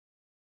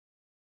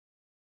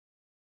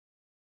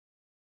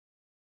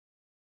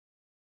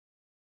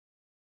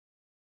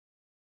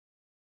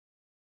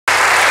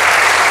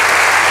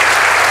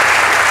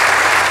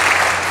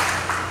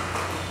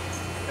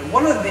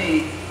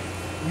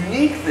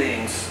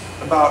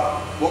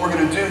about what we're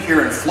going to do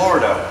here in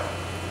Florida,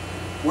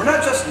 we're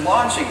not just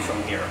launching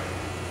from here,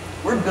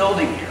 we're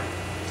building here.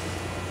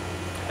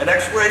 At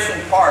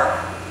Exploration Park,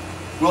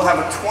 we'll have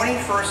a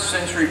 21st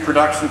century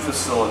production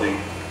facility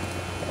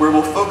where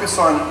we'll focus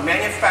on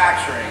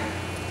manufacturing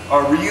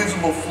our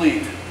reusable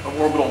fleet of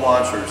orbital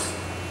launchers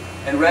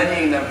and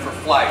readying them for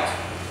flight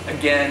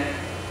again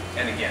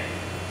and again.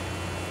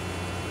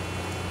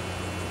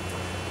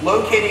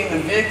 Locating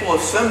the vehicle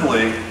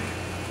assembly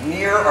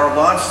near our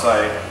launch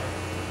site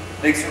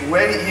makes it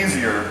way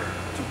easier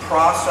to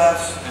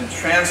process and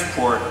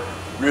transport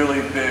really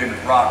big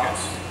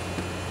rockets.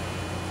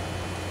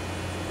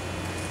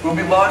 We'll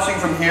be launching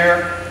from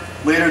here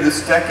later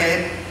this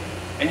decade,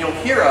 and you'll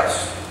hear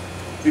us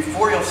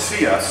before you'll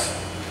see us,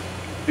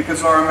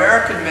 because our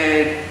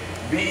American-made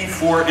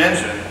BE-4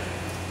 engine,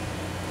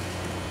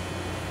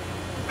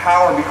 the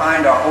power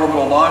behind our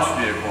orbital launch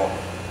vehicle,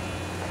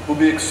 will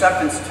be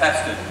acceptance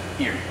tested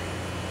here.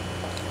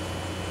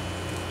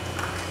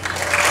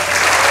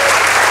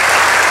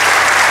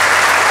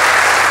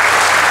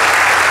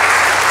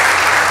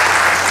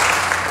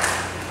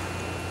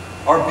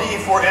 Our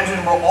BE-4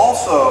 engine will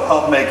also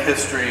help make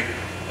history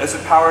as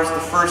it powers the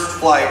first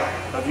flight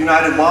of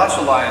United Launch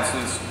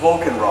Alliance's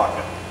Vulcan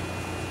rocket.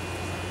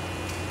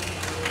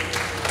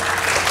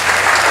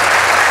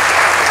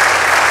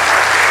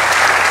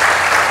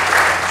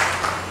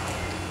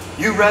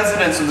 You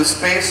residents of the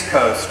Space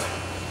Coast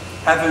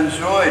have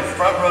enjoyed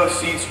front row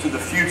seats to the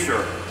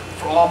future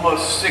for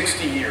almost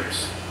 60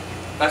 years.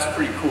 That's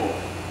pretty cool.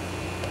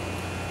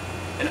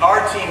 And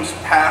our team's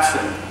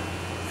passion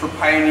for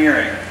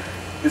pioneering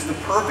is the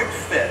perfect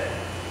fit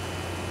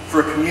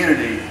for a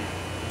community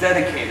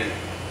dedicated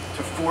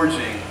to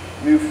forging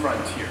new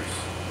frontiers.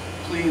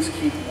 Please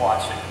keep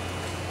watching.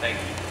 Thank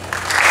you.